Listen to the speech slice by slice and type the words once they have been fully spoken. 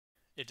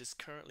It is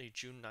currently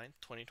June 9th,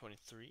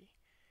 2023,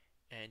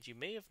 and you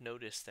may have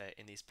noticed that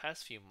in these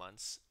past few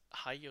months,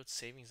 high yield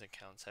savings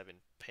accounts have been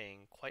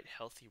paying quite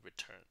healthy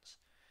returns.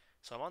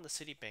 So I'm on the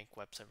Citibank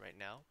website right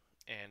now,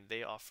 and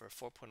they offer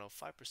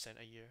 4.05%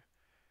 a year.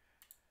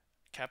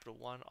 Capital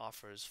One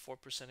offers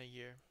 4% a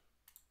year.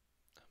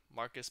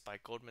 Marcus by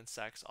Goldman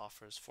Sachs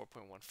offers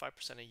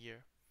 4.15% a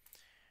year.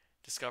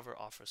 Discover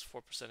offers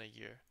 4% a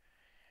year.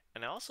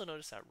 And I also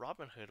noticed that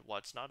Robinhood, while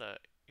it's not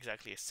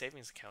exactly a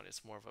savings account,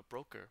 it's more of a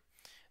broker,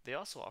 they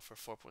also offer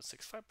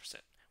 4.65%,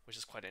 which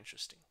is quite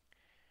interesting.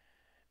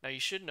 Now, you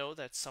should know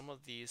that some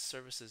of these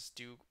services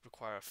do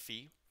require a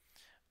fee.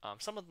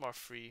 Some of them are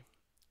free,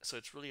 so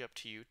it's really up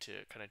to you to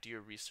kind of do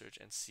your research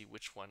and see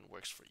which one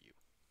works for you.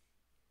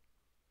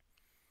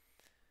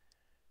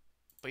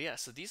 But yeah,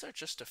 so these are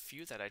just a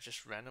few that I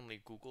just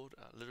randomly Googled.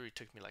 Literally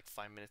took me like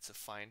 5 minutes to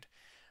find.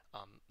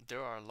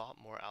 There are a lot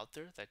more out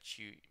there that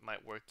you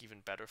might work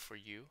even better for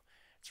you.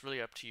 It's really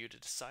up to you to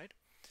decide.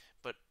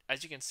 But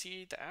as you can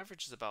see, the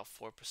average is about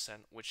 4%,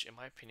 which in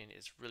my opinion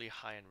is really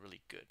high and really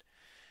good.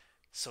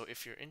 So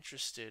if you're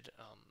interested,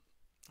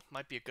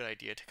 might be a good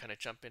idea to kind of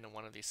jump into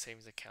one of these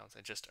savings accounts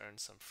and just earn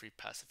some free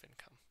passive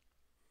income.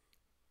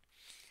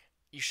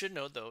 You should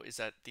know though is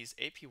that these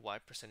APY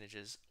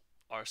percentages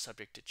are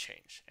subject to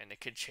change, and it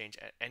could change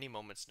at any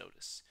moment's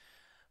notice.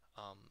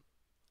 Um,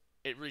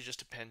 it really just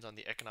depends on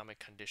the economic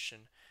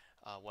condition,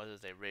 whether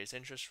they raise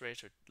interest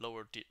rates or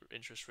lower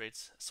interest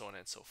rates, so on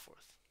and so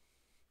forth.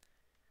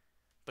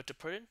 But to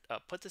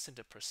put this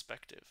into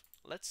perspective,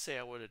 let's say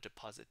I were to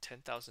deposit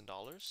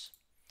 $10,000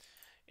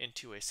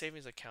 into a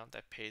savings account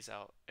that pays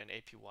out an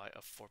APY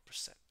of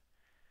 4%.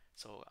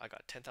 So I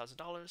got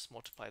 $10,000,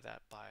 multiply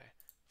that by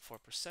 4%,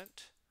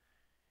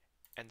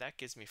 and that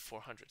gives me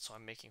 400. So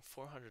I'm making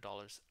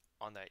 $400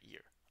 on that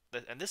year.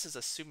 And this is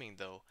assuming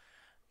though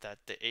that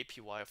the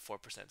APY of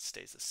 4%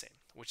 stays the same,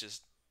 which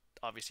is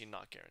obviously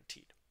not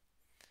guaranteed.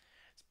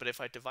 But if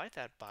I divide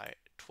that by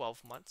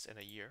 12 months in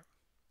a year,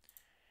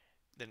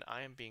 then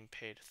I am being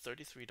paid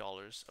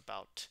 $33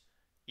 about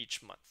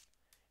each month,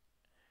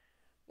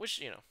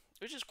 which,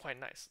 which is quite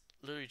nice.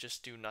 Literally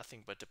just do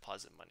nothing but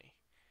deposit money.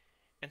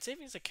 And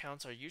savings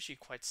accounts are usually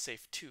quite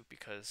safe too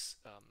because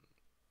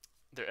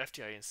they're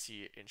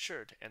FDIC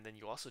insured, and then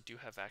you also do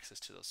have access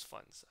to those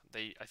funds.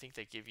 I think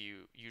they give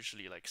you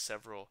usually like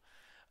several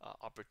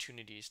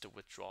opportunities to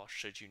withdraw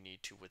should you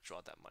need to withdraw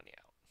that money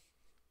out.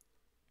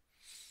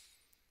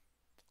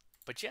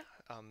 But yeah,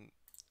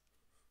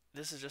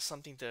 this is just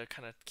something to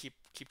kind of keep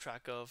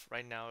track of.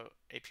 Right now,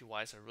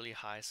 APYs are really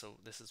high, so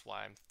this is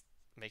why I'm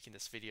making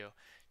this video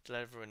to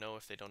let everyone know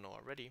if they don't know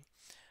already.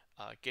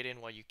 Get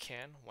in while you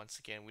can. Once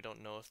again, we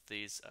don't know if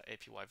these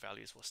APY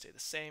values will stay the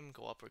same,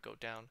 go up or go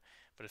down,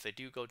 but if they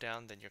do go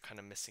down, then you're kind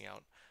of missing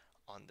out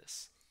on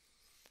this.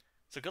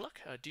 So good luck.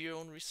 Do your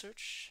own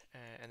research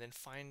and then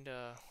find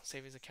a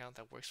savings account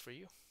that works for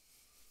you.